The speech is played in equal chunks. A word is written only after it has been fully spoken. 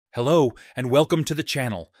Hello, and welcome to the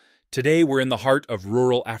channel. Today we're in the heart of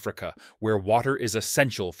rural Africa, where water is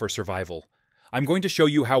essential for survival. I'm going to show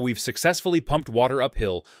you how we've successfully pumped water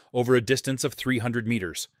uphill over a distance of 300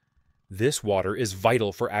 meters. This water is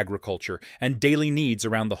vital for agriculture and daily needs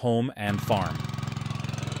around the home and farm.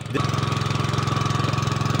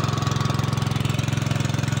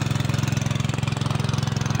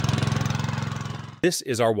 This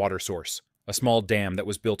is our water source, a small dam that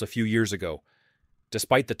was built a few years ago.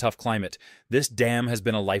 Despite the tough climate, this dam has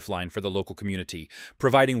been a lifeline for the local community,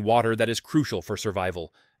 providing water that is crucial for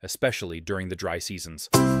survival, especially during the dry seasons.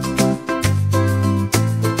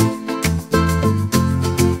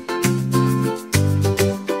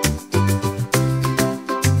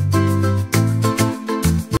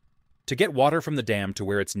 To get water from the dam to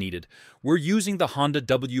where it's needed, we're using the Honda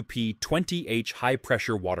WP20H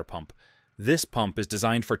high-pressure water pump. This pump is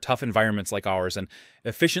designed for tough environments like ours and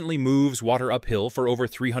efficiently moves water uphill for over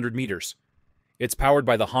 300 meters. It's powered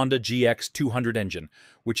by the Honda GX200 engine,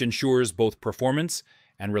 which ensures both performance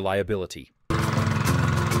and reliability.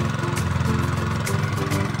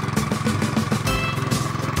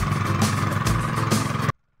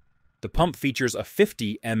 The pump features a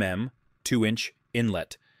 50 mm 2-inch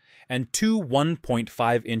inlet and two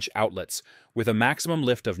 1.5-inch outlets with a maximum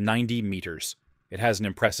lift of 90 meters. It has an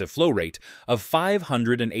impressive flow rate of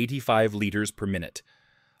 585 liters per minute,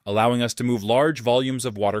 allowing us to move large volumes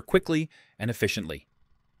of water quickly and efficiently.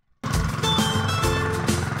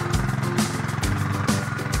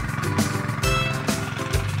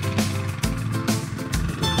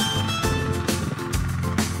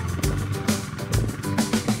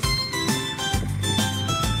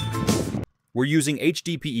 We're using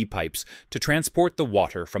HDPE pipes to transport the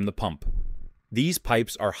water from the pump. These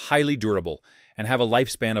pipes are highly durable and have a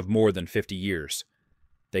lifespan of more than 50 years.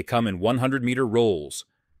 They come in 100-meter rolls,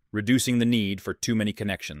 reducing the need for too many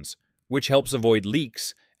connections, which helps avoid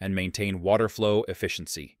leaks and maintain water flow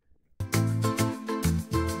efficiency.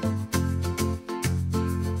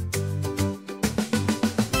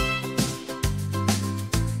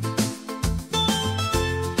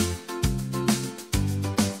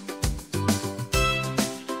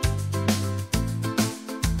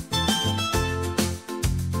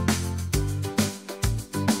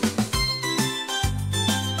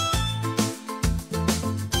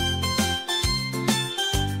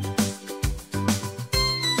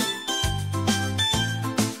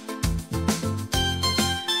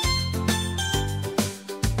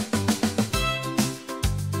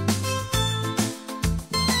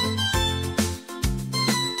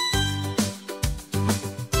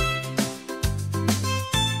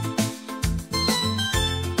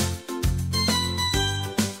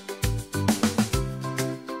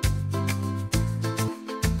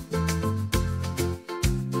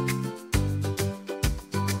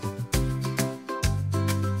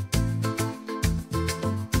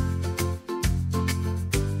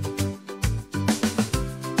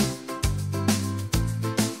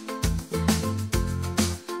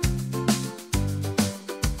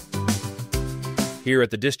 Here at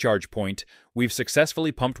the discharge point, we've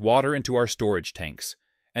successfully pumped water into our storage tanks,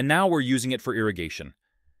 and now we're using it for irrigation.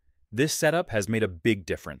 This setup has made a big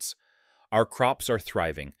difference. Our crops are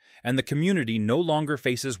thriving, and the community no longer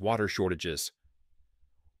faces water shortages.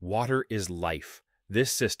 Water is life. This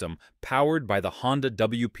system, powered by the Honda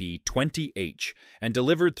WP20H and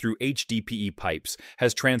delivered through HDPE pipes,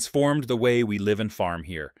 has transformed the way we live and farm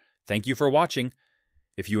here. Thank you for watching.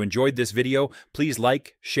 If you enjoyed this video, please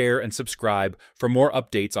like, share, and subscribe for more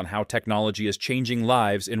updates on how technology is changing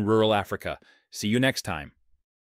lives in rural Africa. See you next time.